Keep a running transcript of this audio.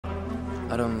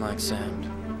I don't like sand.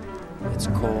 It's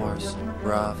coarse,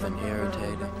 rough, and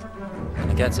irritating, and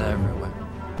it gets everywhere.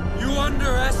 You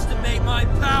underestimate my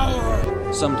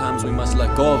power! Sometimes we must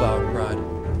let go of our pride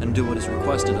and do what is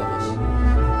requested of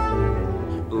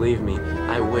us. Believe me,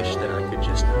 I wish that I could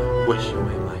just wish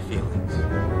away my feelings.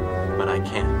 But I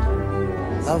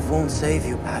can't. Love won't save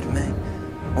you, Padme.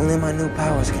 Only my new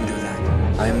powers can do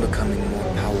that. I am becoming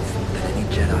more powerful than any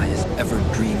Jedi has ever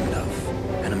dreamed of,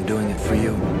 and I'm doing it for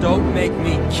you. Don't make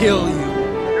me kill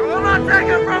you! You will not take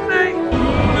it from me!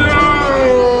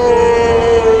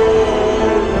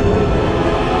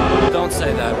 Don't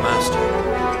say that,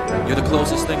 Master. You're the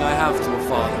closest thing I have to a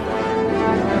father.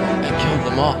 I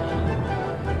killed them all.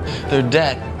 They're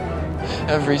dead.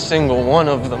 Every single one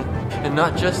of them. And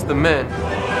not just the men,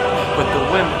 but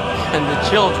the women and the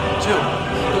children, too.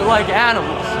 They're like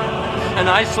animals. And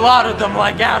I slaughtered them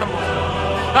like animals.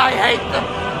 I hate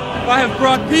them. I have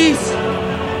brought peace,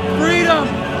 freedom,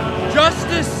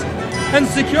 justice, and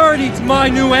security to my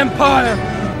new empire.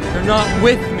 You're not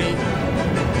with me.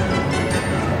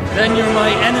 Then you're my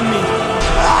enemy.